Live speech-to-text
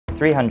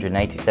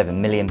387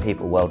 million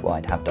people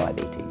worldwide have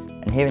diabetes,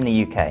 and here in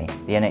the UK,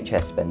 the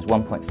NHS spends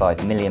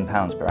 £1.5 million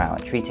per hour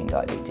treating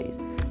diabetes.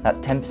 That's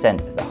 10%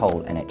 of the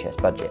whole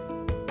NHS budget.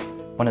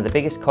 One of the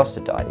biggest costs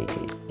of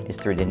diabetes is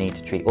through the need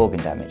to treat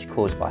organ damage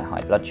caused by high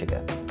blood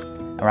sugar.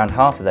 Around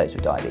half of those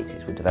with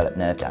diabetes will develop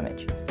nerve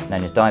damage,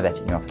 known as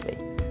diabetic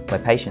neuropathy, where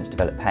patients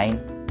develop pain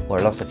or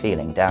a loss of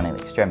feeling down in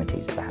the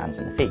extremities of the hands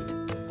and the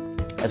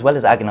feet. As well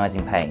as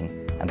agonising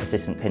pain and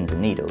persistent pins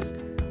and needles,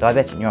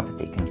 diabetic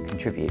neuropathy can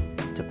contribute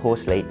to poor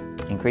sleep,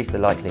 increase the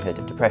likelihood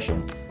of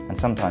depression, and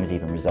sometimes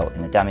even result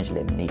in a damaged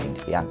limb needing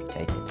to be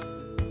amputated.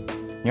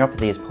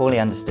 Neuropathy is poorly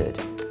understood,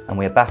 and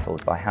we are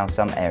baffled by how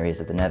some areas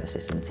of the nervous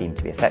system seem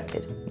to be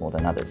affected more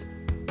than others.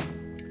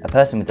 A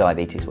person with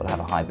diabetes will have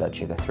a high blood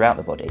sugar throughout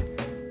the body,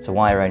 so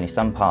why are only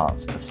some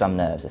parts of some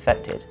nerves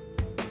affected?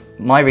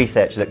 My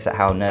research looks at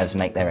how nerves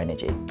make their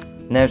energy.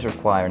 Nerves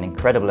require an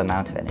incredible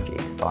amount of energy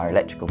to fire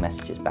electrical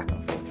messages back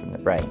and forth from the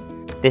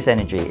brain. This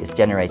energy is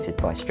generated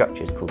by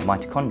structures called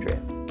mitochondria,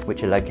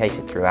 which are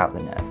located throughout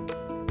the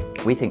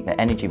nerve. We think that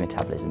energy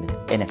metabolism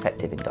is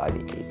ineffective in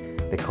diabetes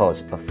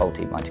because of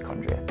faulty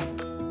mitochondria.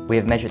 We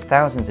have measured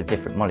thousands of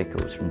different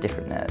molecules from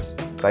different nerves,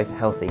 both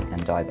healthy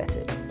and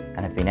diabetic,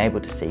 and have been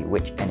able to see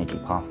which energy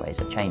pathways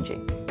are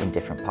changing in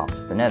different parts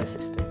of the nervous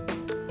system.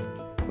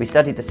 We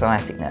studied the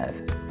sciatic nerve,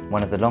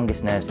 one of the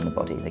longest nerves in the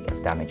body that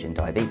gets damaged in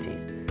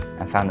diabetes,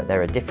 and found that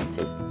there are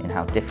differences in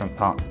how different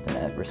parts of the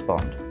nerve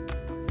respond.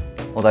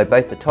 Although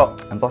both the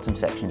top and bottom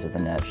sections of the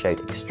nerve showed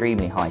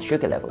extremely high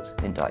sugar levels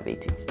in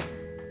diabetes,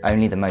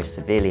 only the most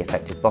severely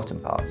affected bottom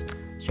parts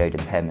showed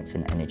impairments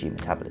in energy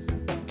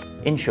metabolism.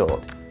 In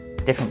short,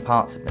 different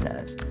parts of the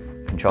nerves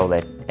control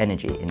their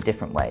energy in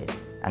different ways,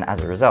 and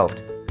as a result,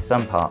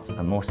 some parts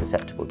are more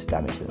susceptible to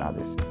damage than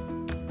others.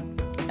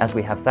 As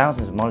we have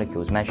thousands of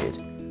molecules measured,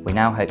 we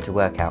now hope to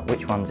work out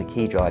which ones are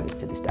key drivers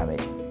to this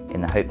damage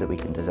in the hope that we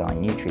can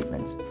design new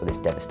treatments for this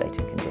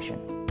devastating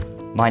condition.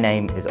 My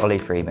name is Olly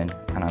Freeman,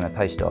 and I'm a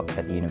postdoc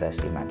at the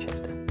University of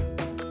Manchester.